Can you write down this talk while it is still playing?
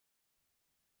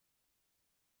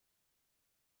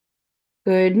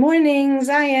Good morning,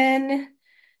 Zion.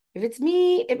 If it's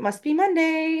me, it must be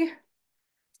Monday.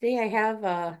 Today I have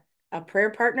a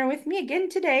prayer partner with me again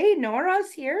today.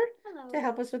 Nora's here to Hello.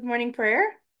 help us with morning prayer.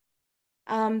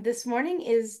 This morning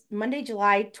is Monday,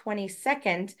 July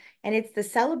 22nd, and it's the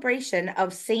celebration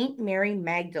of Saint Mary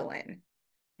Magdalene.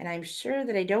 And I'm sure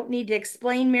that I don't need to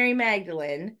explain Mary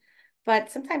Magdalene,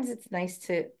 but sometimes it's nice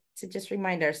to just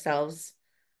remind ourselves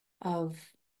of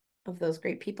of those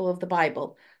great people of the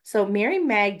Bible. So Mary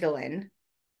Magdalene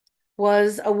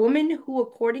was a woman who,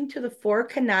 according to the four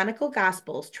canonical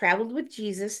Gospels, traveled with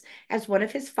Jesus as one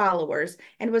of his followers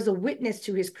and was a witness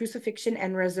to his crucifixion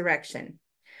and resurrection.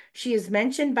 She is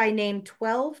mentioned by name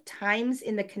 12 times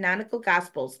in the canonical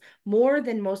Gospels, more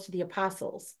than most of the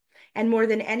apostles, and more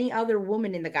than any other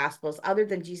woman in the Gospels other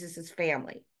than Jesus'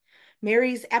 family.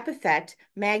 Mary's epithet,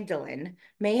 Magdalene,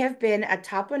 may have been a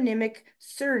toponymic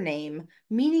surname,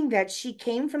 meaning that she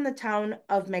came from the town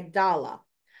of Magdala,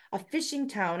 a fishing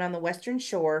town on the western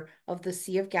shore of the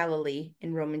Sea of Galilee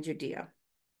in Roman Judea.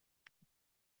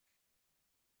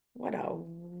 What a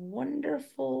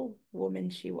wonderful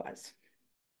woman she was.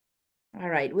 All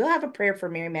right, we'll have a prayer for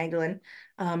Mary Magdalene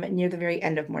near the very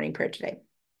end of morning prayer today.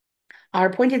 Our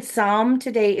appointed psalm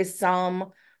today is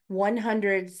Psalm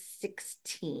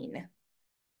 116.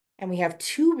 And we have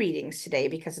two readings today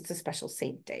because it's a special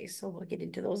saint day. So we'll get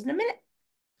into those in a minute.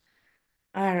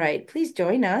 All right, please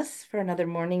join us for another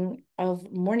morning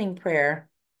of morning prayer.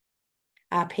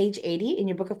 Page 80 in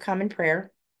your Book of Common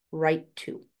Prayer, Rite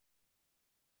 2.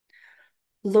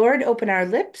 Lord, open our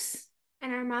lips.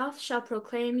 And our mouth shall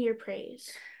proclaim your praise.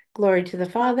 Glory to the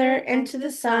Father, Father, and and to to the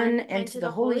the Son, Son, and and to to the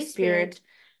the Holy Holy Spirit, Spirit,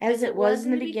 as as it it was was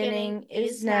in in the the beginning, beginning,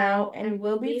 is is now, now, and and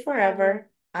will will be be forever. forever.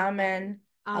 Amen.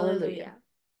 Alleluia. Alleluia.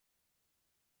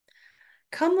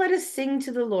 Come, let us sing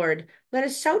to the Lord. Let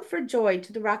us shout for joy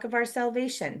to the rock of our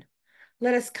salvation.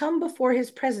 Let us come before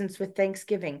his presence with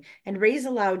thanksgiving and raise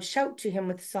a loud shout to him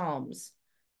with psalms.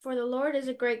 For the Lord is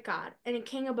a great God, and a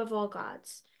king above all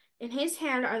gods. In his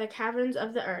hand are the caverns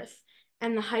of the earth,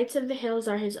 and the heights of the hills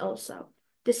are his also.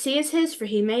 The sea is his, for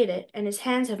he made it, and his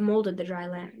hands have molded the dry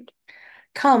land.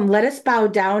 Come, let us bow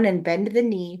down and bend the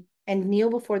knee and kneel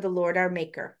before the Lord our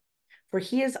Maker. For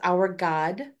he is our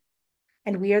God,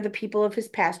 and we are the people of his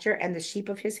pasture and the sheep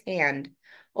of his hand.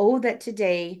 Oh, that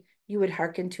today you would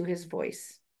hearken to his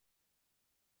voice.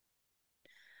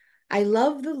 I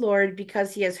love the Lord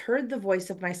because he has heard the voice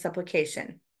of my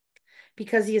supplication,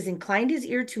 because he has inclined his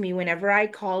ear to me whenever I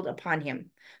called upon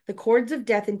him. The cords of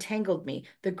death entangled me,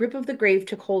 the grip of the grave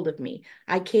took hold of me.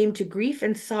 I came to grief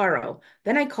and sorrow.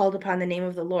 Then I called upon the name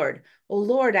of the Lord. O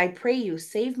Lord, I pray you,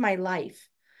 save my life.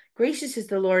 Gracious is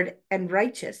the Lord and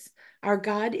righteous. Our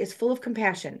God is full of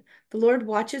compassion. The Lord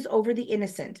watches over the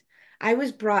innocent. I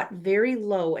was brought very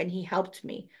low, and he helped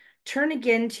me. Turn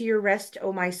again to your rest,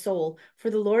 O my soul, for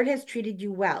the Lord has treated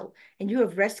you well, and you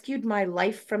have rescued my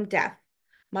life from death,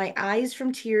 my eyes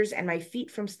from tears, and my feet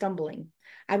from stumbling.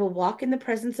 I will walk in the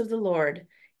presence of the Lord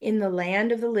in the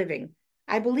land of the living.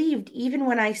 I believed even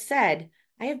when I said,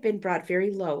 I have been brought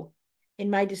very low. In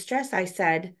my distress, I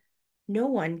said, no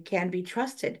one can be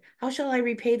trusted. How shall I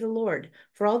repay the Lord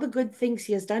for all the good things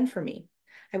he has done for me?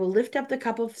 I will lift up the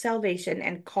cup of salvation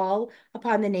and call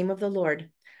upon the name of the Lord.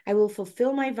 I will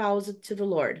fulfill my vows to the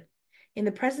Lord. In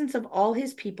the presence of all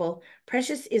his people,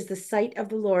 precious is the sight of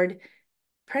the Lord.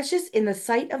 Precious in the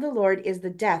sight of the Lord is the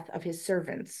death of his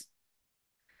servants.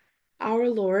 Our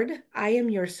Lord, I am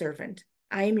your servant.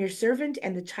 I am your servant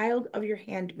and the child of your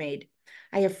handmaid.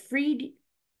 I have freed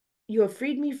You have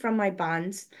freed me from my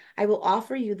bonds. I will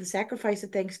offer you the sacrifice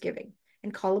of thanksgiving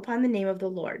and call upon the name of the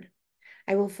Lord.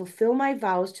 I will fulfill my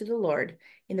vows to the Lord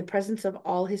in the presence of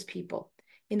all his people,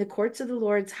 in the courts of the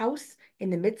Lord's house, in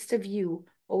the midst of you,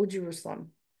 O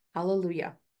Jerusalem.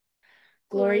 Hallelujah. Glory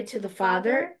Glory to to the the Father,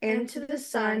 Father, and and to to the the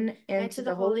Son, Son, and and to to the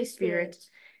the Holy Holy Spirit, Spirit,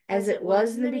 as as it it was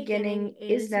was in in the the beginning, beginning,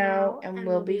 is is now, now, and and will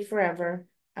will be be forever. forever.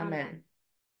 Amen. Amen.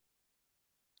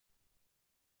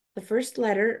 The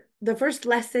first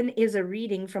lesson is a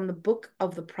reading from the book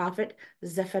of the prophet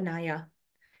Zephaniah,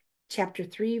 chapter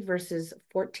 3, verses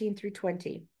 14 through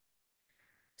 20.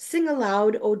 Sing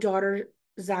aloud, O daughter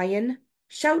Zion.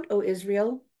 Shout, O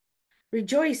Israel.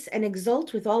 Rejoice and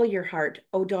exult with all your heart,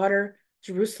 O daughter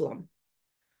Jerusalem.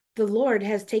 The Lord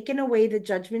has taken away the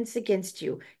judgments against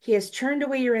you. He has turned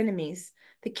away your enemies.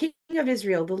 The King of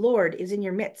Israel, the Lord, is in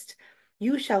your midst.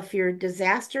 You shall fear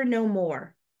disaster no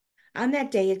more. On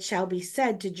that day it shall be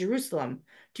said to Jerusalem,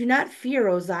 do not fear,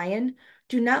 O Zion.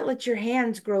 Do not let your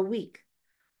hands grow weak.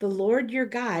 The Lord your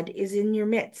God is in your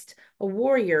midst, a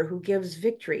warrior who gives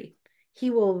victory. He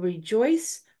will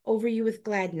rejoice over you with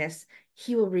gladness.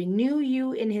 He will renew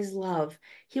you in his love.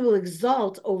 He will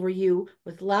exult over you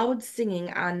with loud singing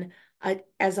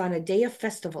as on a day of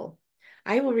festival.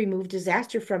 I will remove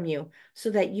disaster from you so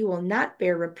that you will not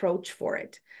bear reproach for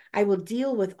it. I will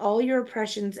deal with all your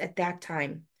oppressions at that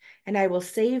time, and I will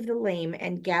save the lame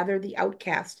and gather the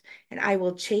outcast, and I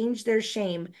will change their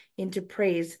shame into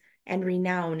praise and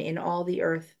renown in all the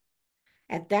earth.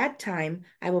 At that time,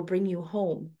 I will bring you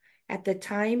home, at the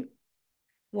time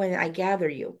when I gather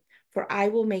you, for I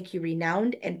will make you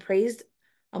renowned and praised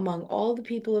among all the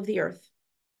people of the earth,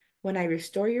 when I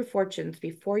restore your fortunes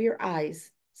before your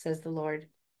eyes, says the Lord.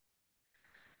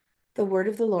 The word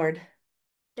of the Lord.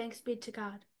 Thanks be to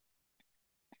God.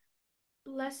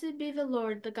 Blessed be the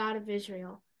Lord, the God of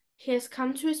Israel. He has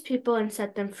come to his people and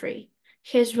set them free.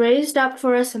 He has raised up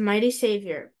for us a mighty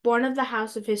Savior, born of the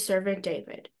house of his servant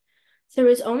David. Through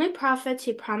his only prophets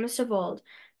he promised of old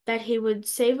that he would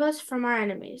save us from our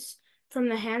enemies, from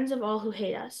the hands of all who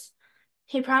hate us.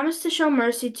 He promised to show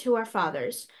mercy to our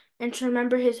fathers and to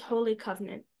remember his holy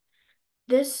covenant.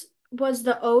 This was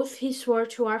the oath he swore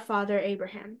to our father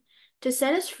Abraham, to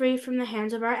set us free from the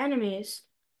hands of our enemies,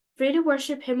 free to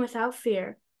worship him without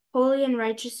fear, holy and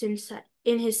righteous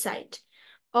in his sight,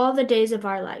 all the days of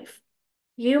our life.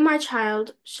 You, my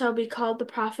child, shall be called the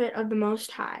prophet of the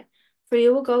Most High, for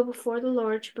you will go before the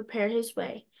Lord to prepare his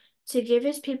way, to give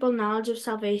his people knowledge of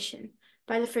salvation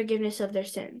by the forgiveness of their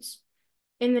sins.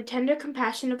 In the tender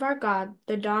compassion of our God,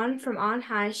 the dawn from on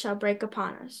high shall break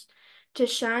upon us, to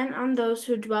shine on those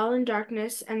who dwell in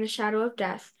darkness and the shadow of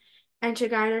death, and to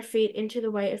guide our feet into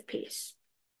the way of peace.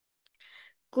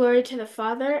 Glory to the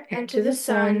Father, and to the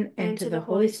Son, and to the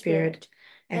Holy Spirit,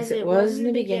 as it was in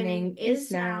the beginning,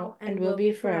 is now, and will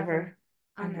be forever.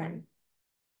 Amen.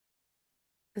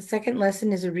 The second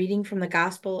lesson is a reading from the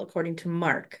Gospel according to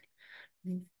Mark,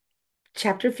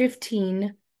 chapter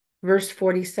 15, verse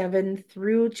 47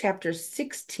 through chapter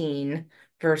 16,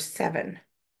 verse 7.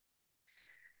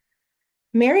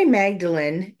 Mary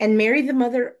Magdalene and Mary, the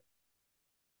mother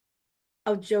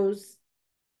of Joseph,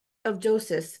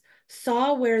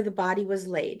 saw where the body was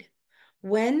laid.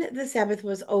 When the Sabbath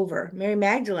was over, Mary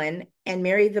Magdalene and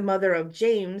Mary, the mother of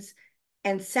James,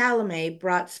 and Salome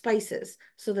brought spices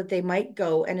so that they might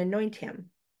go and anoint him.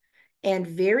 And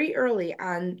very early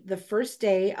on the first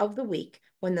day of the week,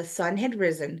 when the sun had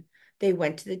risen, they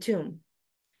went to the tomb.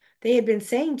 They had been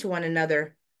saying to one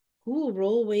another, "Who will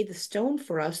roll away the stone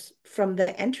for us from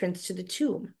the entrance to the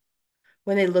tomb?"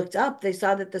 When they looked up, they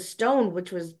saw that the stone,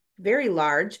 which was very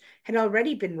large, had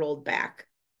already been rolled back.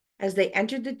 As they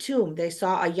entered the tomb, they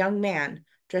saw a young man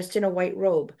dressed in a white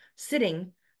robe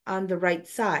sitting on the right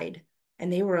side,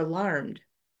 and they were alarmed.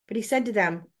 But he said to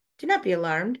them, "Do not be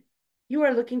alarmed. You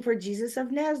are looking for Jesus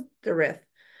of Nazareth,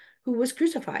 who was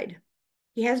crucified.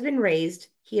 He has been raised.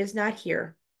 He is not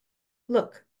here.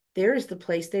 Look, there is the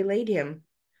place they laid him.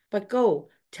 But go,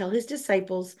 tell his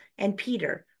disciples and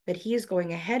Peter that he is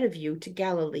going ahead of you to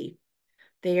Galilee.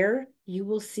 There you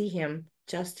will see him,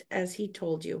 just as he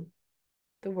told you."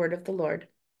 The word of the Lord.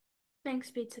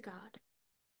 Thanks be to God.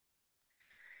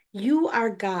 You are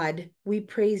God, we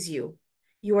praise you.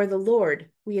 You are the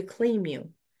Lord, we acclaim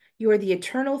you. You are the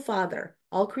eternal Father,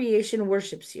 all creation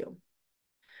worships you.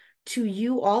 To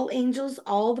you, all angels,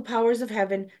 all the powers of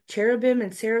heaven, cherubim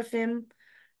and seraphim,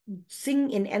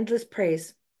 sing in endless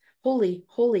praise. Holy,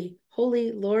 holy,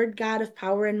 holy, Lord God of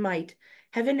power and might.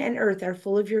 Heaven and earth are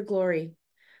full of your glory.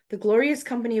 The glorious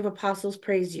company of apostles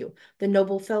praise you. The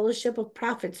noble fellowship of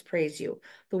prophets praise you.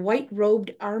 The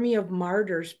white-robed army of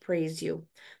martyrs praise you.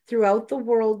 Throughout the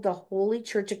world, the holy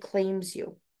church acclaims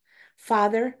you.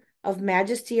 Father of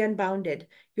majesty unbounded,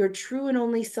 your true and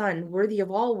only Son, worthy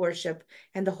of all worship,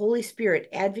 and the Holy Spirit,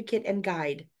 advocate and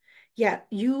guide. Yet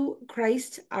you,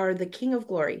 Christ, are the King of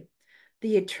glory,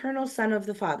 the eternal Son of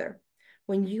the Father.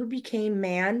 When you became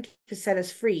man to set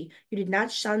us free, you did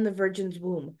not shun the Virgin's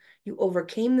womb. You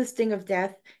overcame the sting of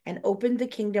death and opened the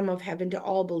kingdom of heaven to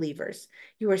all believers.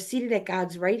 You are seated at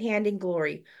God's right hand in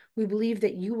glory. We believe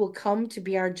that you will come to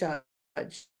be our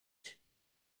judge.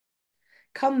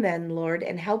 Come then, Lord,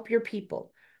 and help your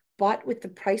people, bought with the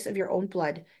price of your own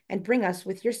blood, and bring us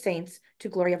with your saints to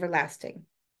glory everlasting.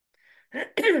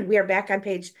 We are back on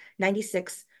page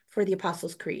 96 for the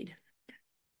Apostles' Creed.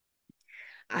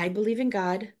 I believe in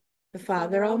God, the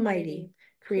Father Almighty,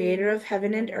 creator of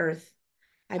heaven and earth.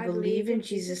 I believe in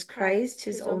Jesus Christ,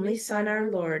 his only Son, our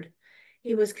Lord.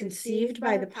 He was conceived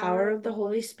by the power of the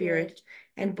Holy Spirit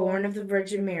and born of the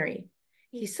Virgin Mary.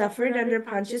 He suffered under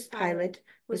Pontius Pilate,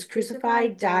 was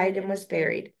crucified, died, and was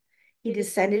buried. He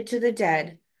descended to the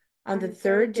dead. On the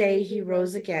third day he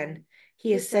rose again.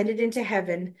 He ascended into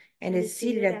heaven and is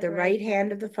seated at the right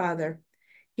hand of the Father.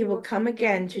 He will come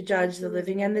again to judge the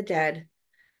living and the dead.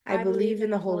 I believe in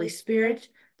the Holy Spirit,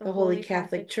 the Holy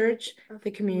Catholic Church,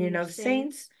 the communion of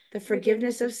saints, the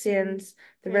forgiveness of sins,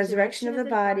 the resurrection of the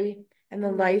body, and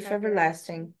the life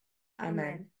everlasting.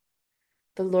 Amen.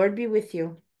 The Lord be with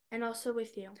you. And also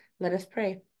with you. Let us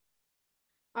pray.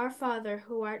 Our Father,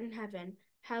 who art in heaven,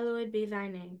 hallowed be thy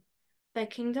name. Thy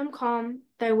kingdom come,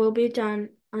 thy will be done,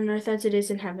 on earth as it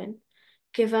is in heaven.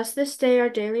 Give us this day our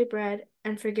daily bread,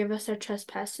 and forgive us our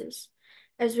trespasses,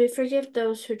 as we forgive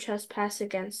those who trespass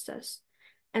against us.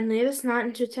 And lead us not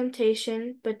into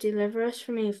temptation, but deliver us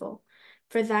from evil.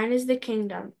 For thine is the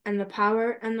kingdom, and the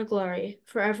power, and the glory,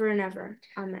 forever and ever.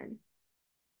 Amen.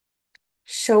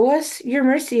 Show us your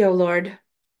mercy, O Lord.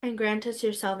 And grant us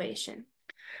your salvation.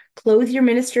 Clothe your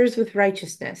ministers with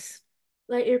righteousness.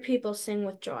 Let your people sing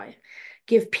with joy.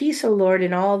 Give peace, O Lord,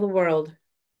 in all the world.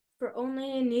 For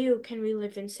only in you can we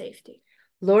live in safety.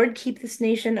 Lord, keep this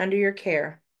nation under your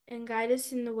care. And guide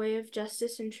us in the way of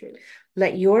justice and truth.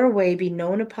 Let your way be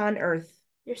known upon earth.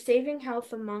 Your saving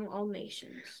health among all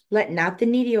nations. Let not the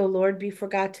needy, O Lord, be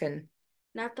forgotten.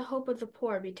 Not the hope of the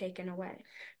poor be taken away.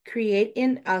 Create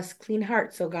in us clean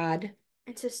hearts, O God.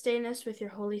 And sustain us with your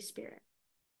Holy Spirit.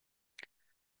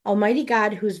 Almighty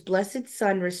God, whose blessed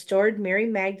Son restored Mary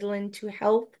Magdalene to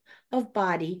health of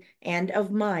body and of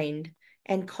mind,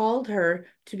 and called her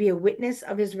to be a witness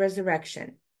of his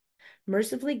resurrection,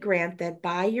 mercifully grant that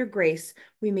by your grace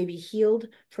we may be healed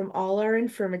from all our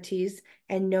infirmities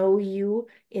and know you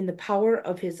in the power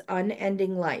of his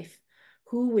unending life,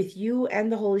 who with you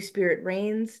and the Holy Spirit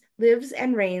lives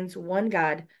and reigns, one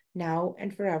God, now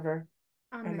and forever.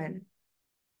 Amen. Amen.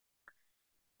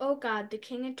 O God, the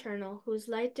King eternal, whose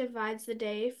light divides the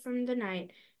day from the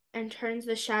night and turns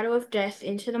the shadow of death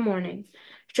into the morning,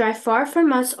 drive far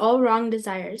from us all wrong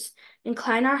desires,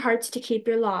 incline our hearts to keep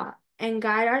your law, and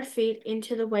guide our feet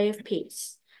into the way of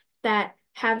peace, that,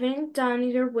 having done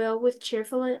your will with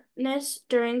cheerfulness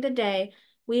during the day,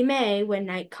 we may, when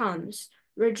night comes,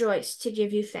 rejoice to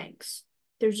give you thanks.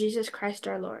 Through Jesus Christ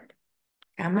our Lord.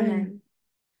 Amen. Amen.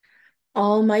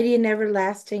 Almighty and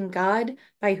everlasting God,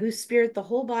 by whose Spirit the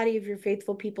whole body of your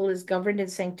faithful people is governed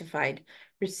and sanctified,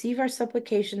 receive our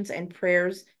supplications and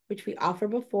prayers, which we offer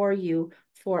before you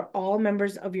for all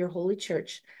members of your holy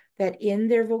church, that in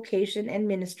their vocation and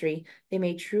ministry they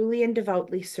may truly and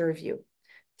devoutly serve you.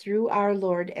 Through our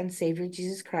Lord and Savior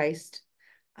Jesus Christ.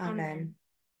 Amen. Amen.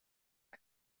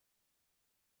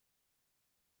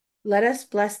 Let us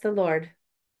bless the Lord.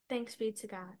 Thanks be to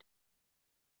God.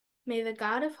 May the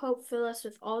God of hope fill us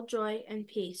with all joy and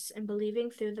peace in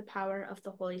believing through the power of the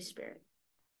Holy Spirit.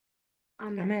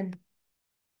 Amen. Amen.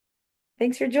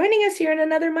 Thanks for joining us here on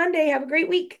another Monday. Have a great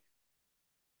week.